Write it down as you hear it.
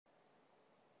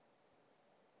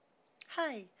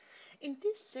Hi, in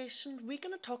this session we're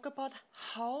going to talk about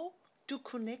how to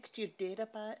connect your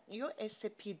your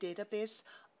SAP database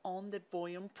on the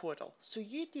Boyum Portal. So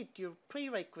you did your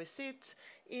prerequisites.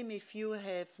 If you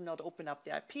have not opened up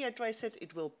the IP address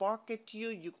it will bark at you.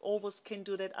 You always can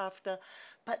do that after.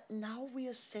 But now we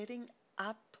are setting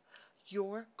up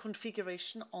your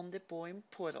configuration on the Boyum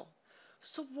Portal.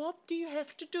 So what do you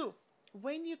have to do?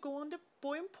 When you go on the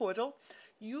Boyum Portal,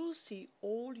 you see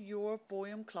all your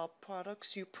Boyum Cloud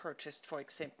products you purchased, for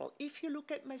example. If you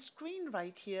look at my screen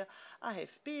right here, I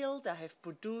have build, I have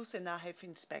produce, and I have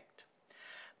inspect.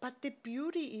 But the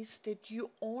beauty is that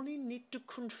you only need to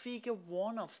configure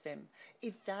one of them.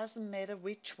 It doesn't matter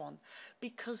which one,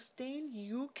 because then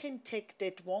you can take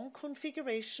that one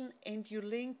configuration and you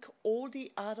link all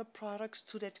the other products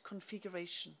to that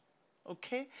configuration.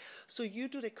 Okay, so you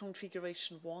do the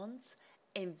configuration once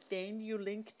and then you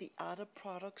link the other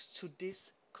products to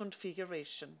this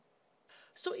configuration.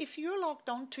 So if you're logged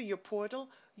on to your portal,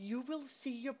 you will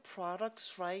see your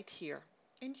products right here.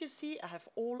 And you see I have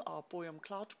all our Boyum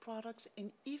Cloud products,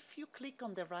 and if you click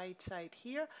on the right side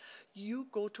here, you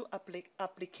go to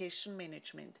application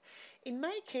management. In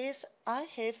my case, I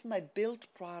have my build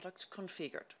product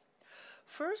configured.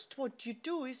 First, what you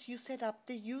do is you set up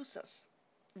the users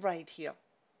right here.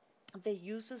 The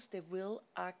users, they will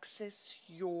access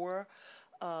your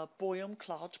Boyum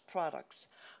Cloud products,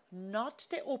 not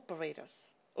the operators.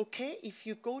 Okay, if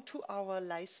you go to our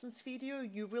license video,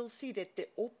 you will see that the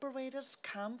operators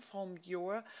come from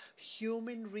your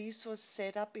human resource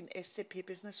setup in SAP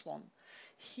Business One.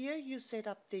 Here you set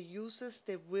up the users,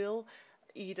 they will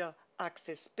either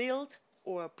access build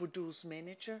or produce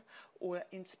manager or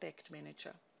inspect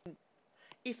manager.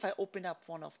 If I open up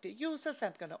one of the users,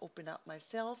 I'm going to open up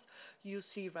myself. You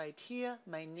see right here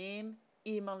my name,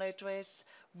 email address,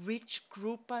 which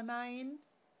group am I in,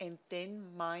 and then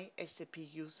my SAP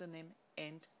username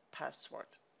and password.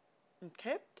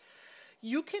 Okay.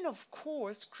 You can of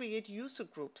course create user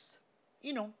groups.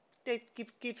 That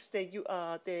gives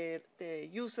the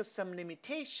user some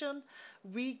limitation.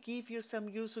 We give you some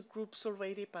user groups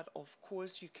already, but of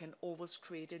course you can always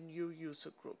create a new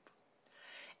user group.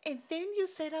 And then you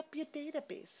set up your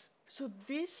database. So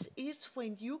this is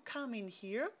when you come in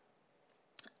here,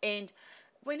 and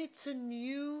when it's a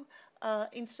new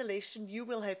installation, you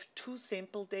will have two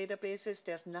sample databases.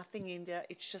 There's nothing in there.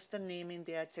 It's just a name in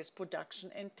there. It says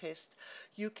production and test.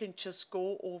 You can just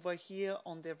go over here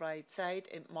on the right side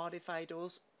and modify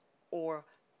those or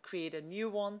create a new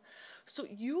one. So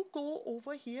you go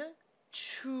over here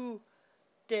to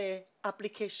the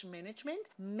application management,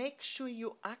 make sure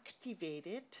you activate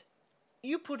it.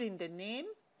 You put in the name,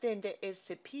 then the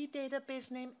SAP database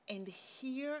name, and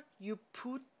here you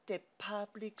put the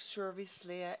public service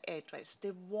layer address,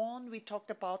 the one we talked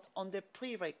about on the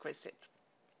prerequisite.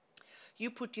 You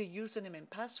put your username and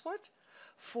password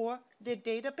for the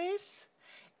database,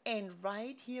 and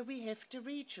right here we have the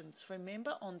regions.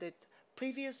 Remember on that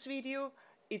previous video,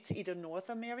 it's either North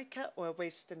America or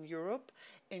Western Europe,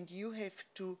 and you have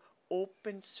to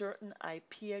open certain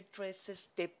IP addresses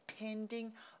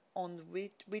depending on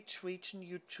which region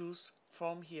you choose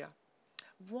from here.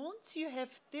 Once you have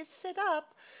this set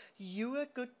up, you are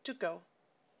good to go.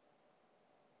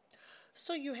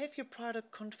 So you have your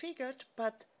product configured,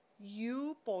 but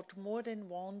you bought more than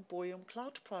one Boyum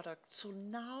Cloud product. So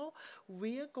now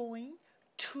we're going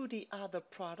to the other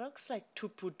products, like to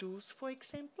produce, for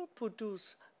example,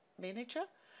 produce manager.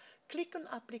 Click on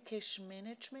application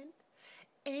management,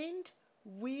 and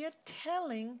we're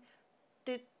telling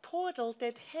the portal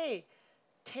that, hey,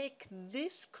 take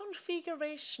this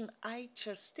configuration I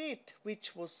just did,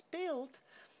 which was built,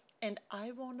 and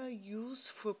I want to use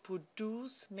for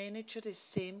produce manager the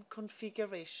same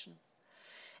configuration.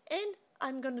 And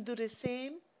I'm going to do the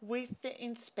same with the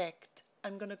inspect.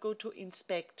 I'm going to go to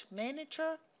inspect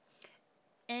manager,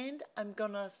 and I'm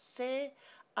going to say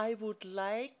I would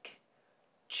like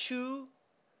to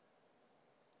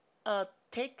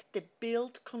take the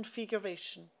build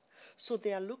configuration. So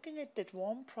they are looking at that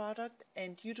one product,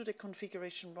 and you do the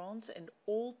configuration once, and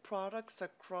all products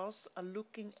across are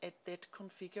looking at that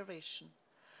configuration.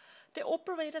 The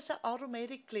operators are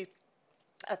automatically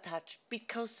attached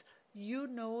because you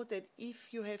know that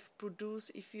if you have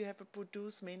a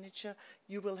produce manager,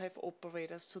 you will have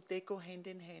operators. So they go hand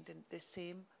in hand, and the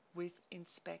same with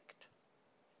inspect.